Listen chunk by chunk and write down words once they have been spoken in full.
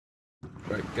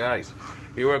guys,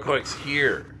 here are clicks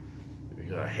here.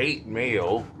 Hate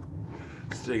mail.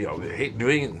 Hate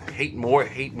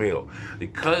mail,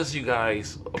 because you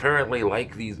guys apparently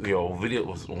like these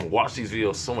videos, watch these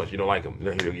videos so much. You don't like them,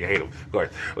 you hate them, of course.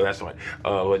 Well, that's fine.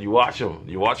 But you watch them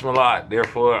a lot.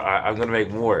 Therefore, I'm gonna make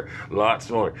more, lots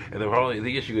more. And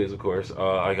the issue is, of course,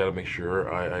 I gotta make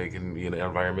sure I can be in an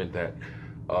environment that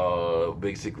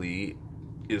basically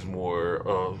is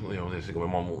more basically my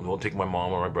mom won't take my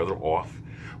mom or my brother off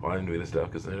while I'm doing this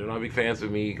stuff, because they're not big fans of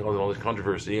me causing all this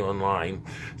controversy online.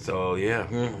 So yeah,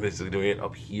 basically doing it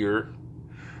up here,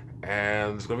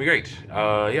 and it's gonna be great.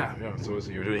 Yeah. So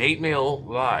you're doing hate mail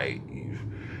live,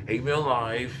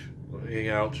 hang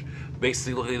out.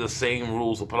 Basically, the same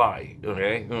rules apply.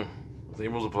 Okay,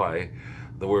 same rules apply.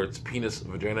 The words penis,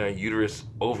 vagina, uterus,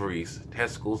 ovaries,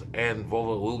 testicles, and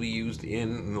vulva will be used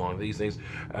in one of these things,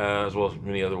 as well as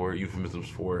many other euphemisms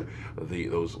for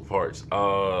those parts.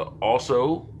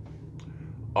 Also,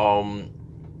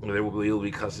 they will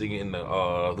be cussing in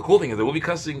the cool thing is they will be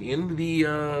cussing in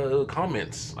the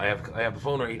comments. I have a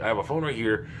phone right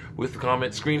here with the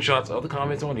comments, screenshots of the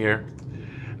comments on here.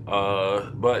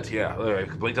 But yeah, I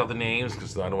blanked out the names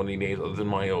because I don't want any names other than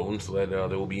my own, so that there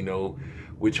will be no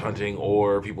witch hunting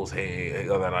or people saying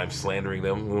that I'm slandering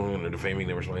them or defaming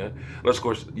them or something like that. But of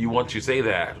course, you want to say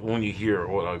that when you hear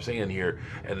what I'm saying here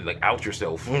and like out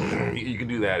yourself. You can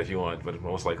do that if you want, but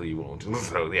most likely you won't.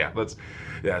 So yeah,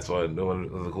 that's one of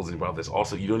the cool things about this.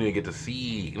 Also, you don't even get to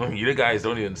see. You guys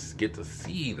don't even get to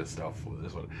see the stuff for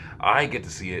this one. I get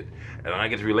to see it, and I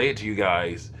get to relay it to you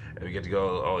guys. And we get to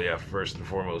go, oh yeah, first and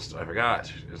foremost, I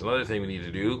forgot. There's another thing we need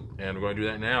to do, and we're going to do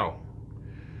that now.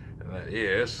 And that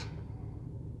is,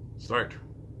 start.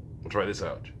 We'll try this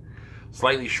out.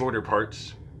 Slightly shorter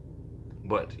parts,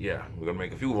 but yeah, we're going to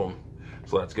make a few of them.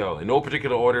 So let's go. In no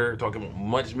particular order, talking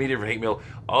many different hate mail,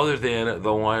 other than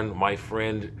the one my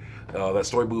friend, that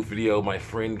story booth video, my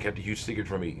friend kept a huge secret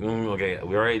from me. Okay,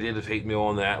 we already did a hate mail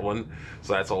on that one,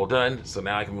 so that's all done. So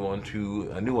now I can move on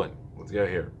to a new one. Let's go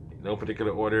here. No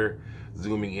particular order,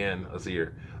 zooming in. Let's see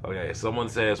here. Okay, someone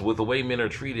says, with the way men are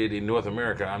treated in North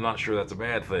America, I'm not sure that's a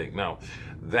bad thing. Now,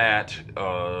 that,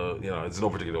 it's no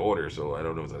particular order, so I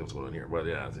don't know what's going on here. But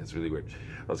yeah, it's really weird.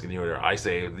 Let's continue here. I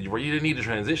say, you didn't need to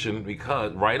transition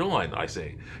because, right on, I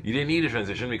say. You didn't need to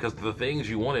transition because the things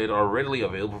you wanted are readily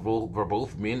available for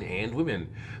both men and women.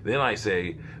 Then I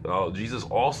say, Jesus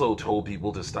also told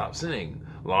people to stop sinning.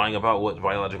 Lying about what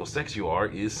biological sex you are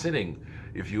is sinning.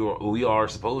 We are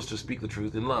supposed to speak the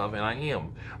truth in love, and I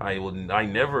am. I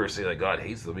never say that God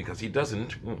hates them, because he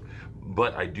doesn't.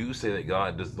 But I do say that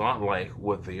God does not like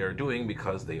what they are doing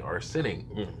because they are sinning,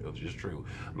 which is true.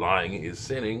 Lying is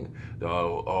sinning.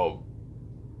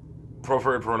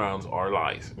 Preferred pronouns are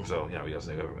lies. So yeah, we gotta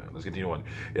say that. Let's continue on.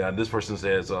 Yeah, this person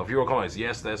says, if you're comments,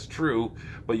 yes, that's true,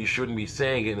 but you shouldn't be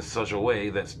saying it in such a way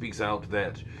that speaks out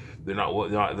that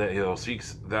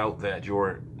speaks out that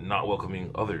you're not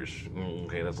welcoming others.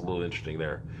 Okay, that's a little interesting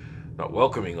there. Not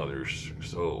welcoming others.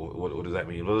 So what does that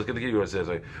mean? Well, let's continue. What it says.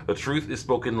 The truth is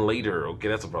spoken later. Okay,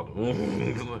 that's a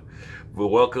problem. The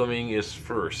welcoming is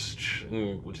first,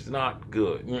 which is not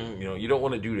good. You don't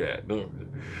want to do that.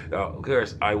 Of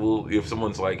course, I will. If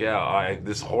someone's like, yeah,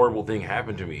 this horrible thing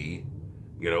happened to me.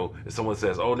 If someone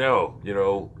says, oh no,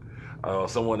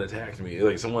 someone attacked me,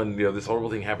 like someone, this horrible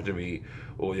thing happened to me,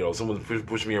 or someone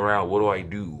pushed me around, what do I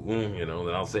do? Then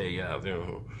I'll say, yeah,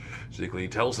 basically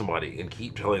tell somebody and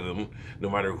keep telling them, no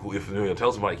matter who,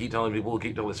 tell somebody, keep telling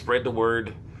people, spread the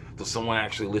word till someone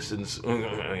actually listens, to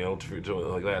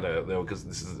like that, because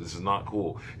this is not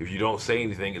cool. If you don't say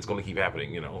anything, it's going to keep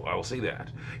happening. I will say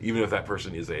that, even if that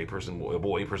person is a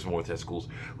boy, person with testicles,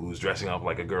 who's dressing up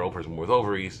like a girl, person with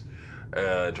ovaries,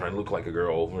 trying to look like a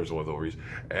girl, person with ovaries,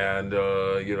 and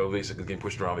basically getting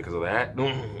pushed around because of that.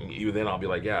 Even then, I'll be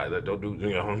like, yeah,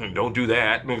 don't do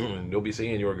that. Don't be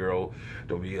saying you're a girl.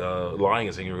 Don't be lying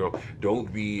and saying you're a girl.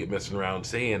 Don't be messing around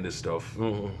saying this stuff.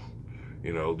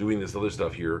 Doing this other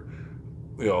stuff here.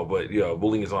 But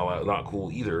bullying is not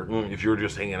cool either. If you're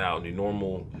just hanging out in your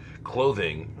normal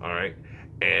clothing, all right,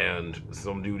 and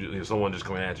someone just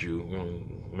coming at you,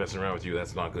 messing around with you,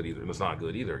 that's not good either. It's not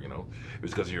good either. If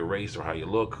it's because of your race or how you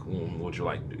look, what you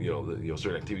like,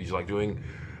 certain activities you like doing,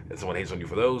 and someone hates on you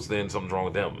for those, then something's wrong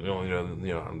with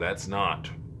them. That's not.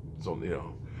 So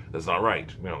that's not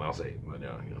right. I'll say, but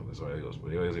that's why it goes.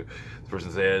 But anyways, this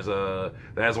person says,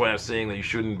 that's why I'm saying that you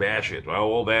shouldn't bash it. I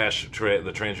will bash the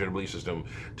transgender belief system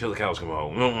till the cows come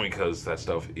home, because that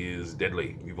stuff is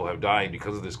deadly. People have died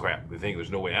because of this crap. They think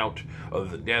there's no way out other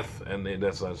than death, and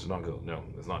that's not good. No,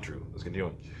 that's not true. Let's continue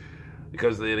on.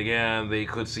 Because then again, they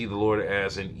could see the Lord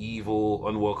as an evil,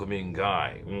 unwelcoming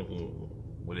guy.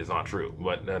 when it's not true.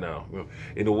 But no.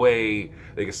 In a way,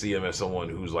 they can see him as someone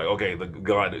who's like, okay, the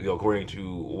God, according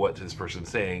to what this person's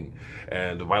saying,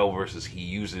 and the Bible verses he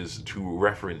uses to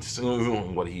reference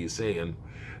what he is saying.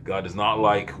 God is not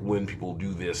like when people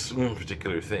do this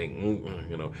particular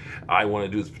thing. I want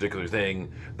to do this particular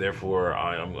thing, therefore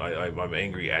I'm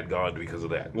angry at God because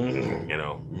of that.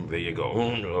 There you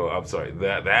go. I'm sorry.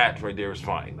 That right there is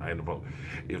fine. I have no problem.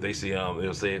 If they see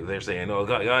they're saying, oh,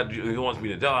 God he wants me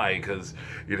to die because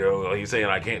he's saying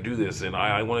I can't do this and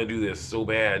I want to do this so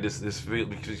bad. This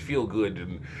feel good,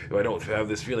 and if I don't have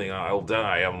this feeling, I'll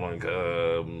die. I'm like,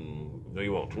 no,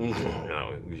 you won't.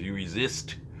 You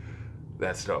resist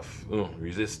that stuff.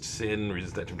 Resist sin,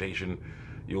 resist that temptation.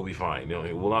 You'll be fine.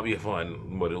 It will not be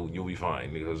fun, but you'll be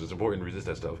fine, because it's important to resist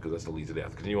that stuff, because that still leads to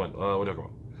death. Continue on. What are we talking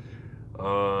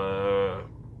about?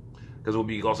 Because it would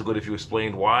be also good if you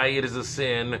explained why it is a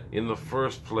sin in the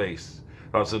first place.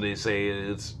 So they say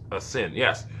it's a sin.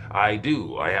 Yes, I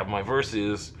do. I have my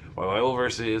verses, my Bible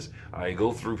verses. I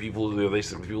go through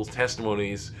people's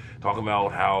testimonies, talking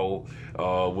about how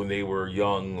when they were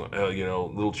young,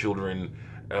 little children,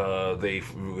 they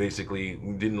basically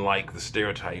didn't like the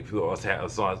stereotype they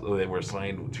were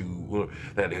assigned to,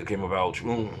 that came about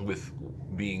with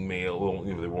being male. Well,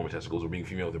 they're born with testicles, or being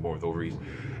female, they're born with ovaries,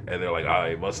 and they're like,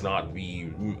 I must not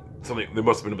be something. There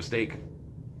must have been a mistake.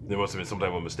 There must have been some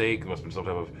type of mistake. There must have been some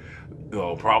type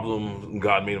of problem.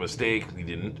 God made a mistake. He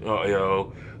didn't.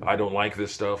 I don't like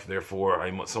this stuff. Therefore,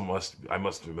 I must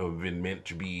have been meant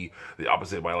to be the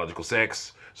opposite of biological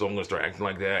sex. So I'm going to start acting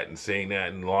like that and saying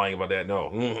that and lying about that.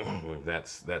 No,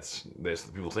 that's the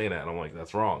people saying that, and I'm like,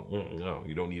 that's wrong. No,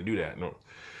 you don't need to do that. No,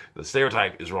 the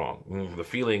stereotype is wrong. The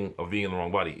feeling of being in the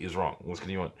wrong body is wrong. Let's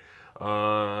continue on.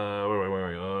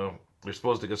 There's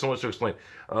supposed to get so much to explain.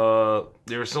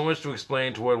 There's so much to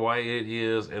explain toward why it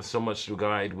is, and so much to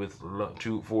guide with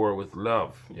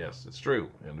love. Yes, it's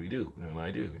true, and we do, and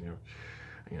I do.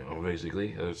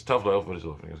 Basically, it's tough love, but it's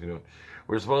all things.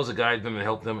 We're supposed to guide them and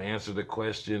help them answer their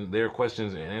questions,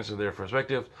 and answer their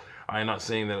perspective. I am not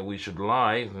saying that we should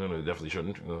lie. No, definitely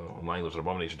shouldn't. Lying is an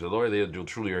abomination to the Lord. They do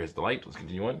truly are His delight. Let's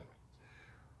continue on.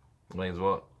 Lying as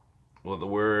well. Well, the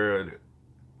word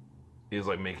is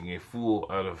like making a fool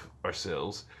out of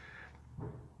ourselves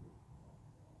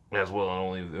as well,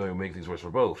 and only make these words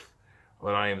for both.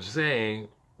 But I am just saying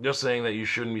that you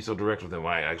shouldn't be so direct with them.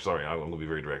 I'm sorry, I'm going to be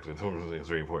very direct. It's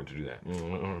very important to do that.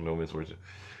 No miswords.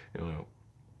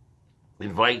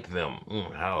 Invite them.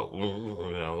 How?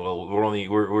 Well,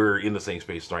 we're in the same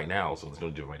space right now, so there's no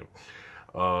need to invite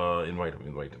them.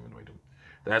 Invite them.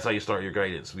 That's how you start your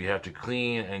guidance. We have to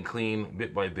clean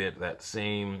bit by bit that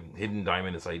same hidden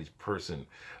diamond inside each person.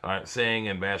 Saying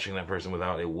and bashing that person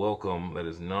without a welcome that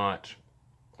is not,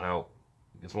 get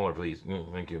smaller please,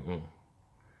 thank you.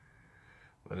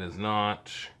 That is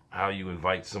not how you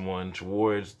invite someone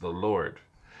towards the Lord.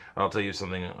 I'll tell you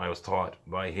something I was taught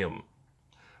by Him.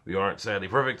 We aren't sadly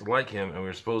perfect like Him, and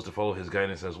we're supposed to follow His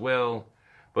guidance as well.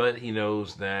 But He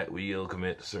knows that we'll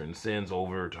commit certain sins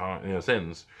over time,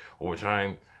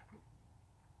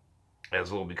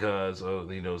 as well, because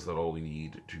He knows that all we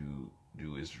need to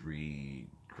do is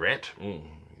regret.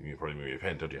 You probably mean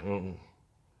repent, don't you?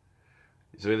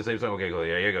 So at the same time, okay, go.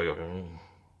 Yeah.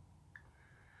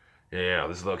 Yeah,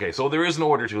 this is okay. So there is an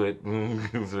order to it.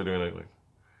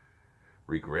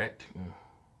 Regret.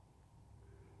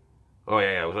 Oh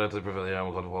yeah. We have to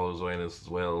follow His ways as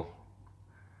well.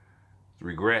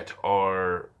 Regret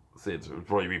our sins.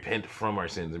 Probably repent from our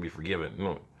sins and be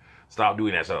forgiven. Stop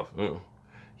doing that stuff.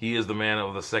 He is the man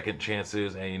of the second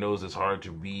chances, and He knows it's hard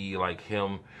to be like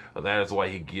Him. That is why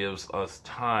He gives us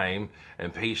time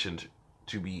and patience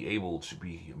to be able to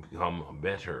become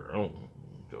better.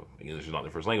 English is not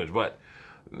their first language, but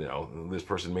this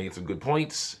person made some good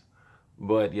points.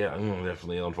 But yeah,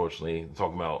 definitely, unfortunately,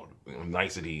 talking about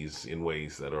niceties in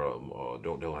ways that are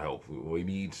don't help. We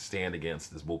need to stand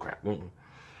against this bullcrap. And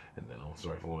then I'm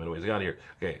sorry for anyways. I got here.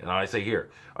 Okay, and I say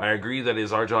here, I agree that it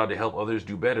is our job to help others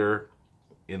do better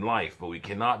in life, but we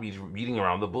cannot be beating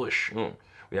around the bush.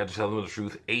 We have to tell them the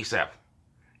truth ASAP.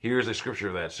 Here's a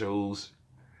scripture that shows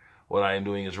what I am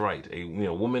doing is right. A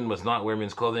woman must not wear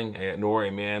men's clothing, nor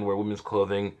a man wear women's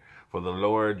clothing. For the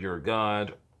Lord your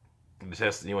God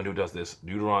detests anyone who does this.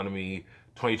 Deuteronomy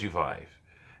 22:5.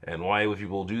 And why would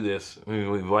people do this?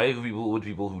 Why would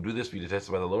people who do this be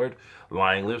detested by the Lord?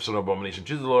 Lying lips are an abomination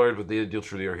to the Lord, but they deal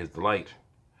truly are His delight.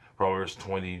 Proverbs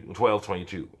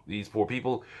 12:22. These poor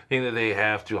people think that they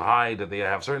have to hide that they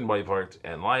have certain body parts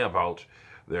and lie about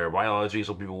their biology,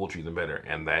 so people will treat them better,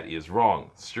 and that is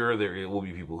wrong. Sure, there will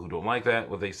be people who don't like that.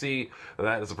 What they see,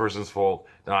 that is the person's fault,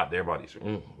 not their bodies.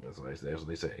 That's what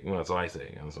they say. That's what I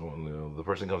say. And so when the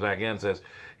person comes back in and says,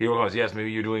 "Here goes, yes,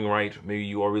 maybe you're doing right. Maybe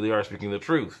you really are speaking the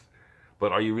truth."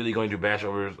 But are you really going to bash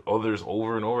others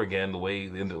over and over again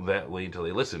that way until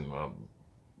they listen?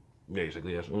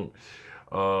 Basically, yes.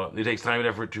 It takes time and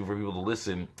effort for people to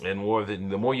listen, and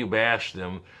the more you bash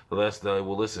them, the less they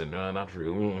will listen. Not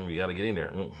true. You got to get in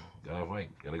there. Gotta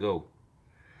fight. Gotta go.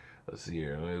 Let's see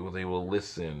here. They will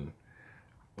listen.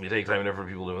 It takes time and effort for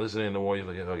people to listen, and the more you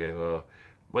like, okay,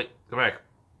 wait, come back.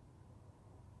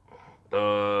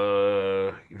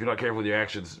 If you're not careful with your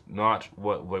actions, not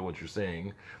what you're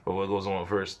saying, but what goes on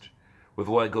first. With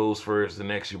what goes first, the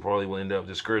next you probably will end up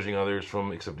discouraging others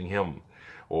from accepting him,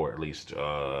 or at least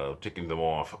ticking them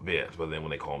off a bit. But then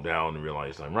when they calm down and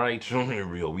realize I'm right,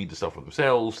 they'll read the stuff for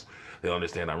themselves. They'll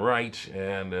understand I'm right,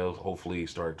 and they'll hopefully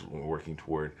start working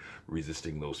toward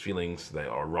resisting those feelings that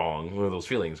are wrong. Those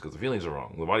feelings, because the feelings are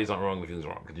wrong. The body's not wrong, the feelings are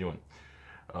wrong. Continuing.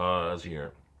 Let's see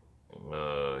here.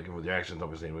 With your actions,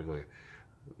 I'm saying quickly.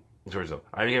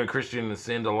 I became a Christian and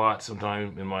sinned a lot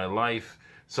sometime in my life,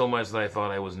 so much that I thought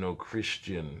I was no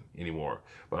Christian anymore.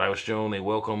 But I was shown a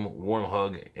welcome, warm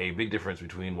hug, a big difference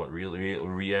between what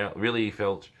really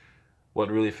felt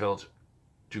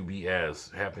to be as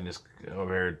happiness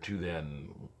compared to then.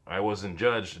 I wasn't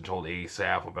judged and told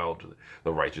ASAP about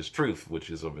the righteous truth, which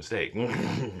is a mistake.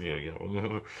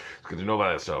 It's good to know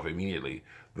about that stuff immediately.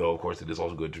 Though, of course, it is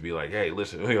also good to be like, hey,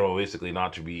 listen, basically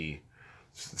not to be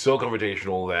so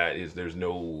confrontational that there's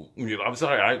no, I'm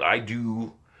sorry, I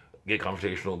do get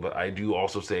confrontational, but I do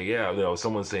also say, yeah,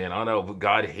 someone's saying, I don't know, but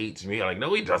God hates me. I'm like,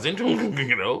 no, he doesn't.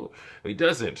 He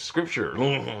doesn't. Scripture.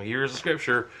 Here's the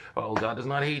scripture. Oh, God does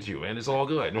not hate you, and it's all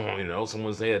good.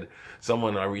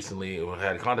 Someone I recently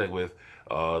had contact with,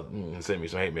 sent me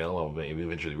some hate mail, I'll maybe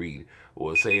eventually read,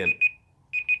 was saying,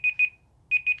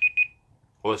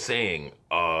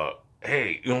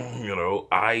 hey,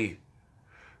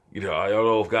 I don't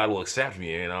know if God will accept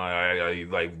me, and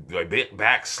I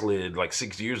backslid like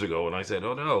 6 years ago, and I said,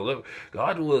 oh no, look,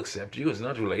 God will accept you. It's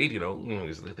not too late,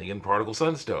 He's thinking prodigal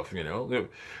son stuff,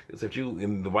 Except you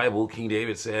in the Bible, King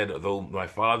David said, though my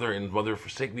father and mother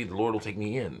forsake me, the Lord will take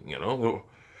me in,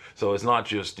 So it's not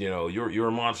just you're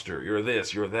a monster, you're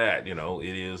this, you're that,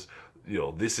 It is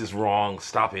this is wrong,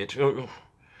 stop it.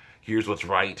 Here's what's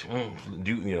right.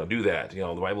 Do that.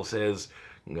 The Bible says.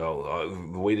 The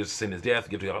way to sin is death,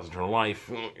 give to God eternal life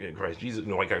in Christ Jesus.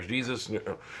 Like Christ Jesus, you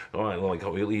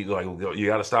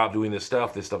got to stop doing this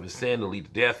stuff. This stuff is sin. It'll lead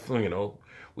to death.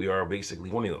 We are basically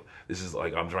warning them. This is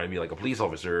like I'm trying to be like a police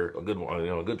officer, a good one,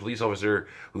 a good police officer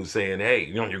who's saying, hey,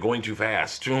 you're going too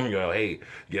fast. Hey,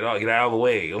 get out of the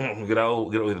way.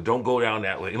 Don't go down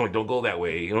that way. Don't go that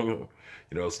way.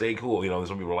 Stay cool.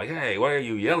 Some people are like, hey, why are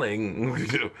you yelling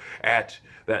at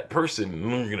that person?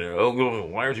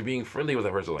 Why aren't you being friendly with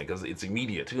that person? Like, because it's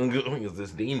immediate. Because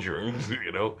this danger,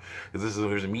 because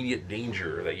there's immediate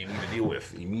danger that you need to deal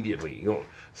with immediately.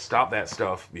 Stop that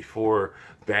stuff before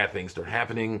bad things start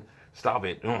happening. Stop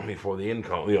it before the end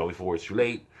comes, before it's too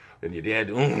late and you're dead.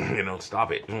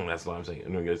 Stop it. That's what I'm saying.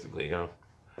 Basically,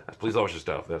 that's police officer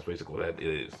stuff. That's basically what that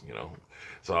is,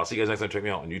 So I'll see you guys next time. Check me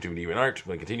out on YouTube and Even Art. We're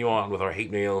going to continue on with our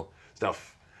hate mail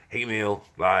stuff. Hate mail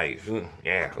live.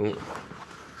 Yeah.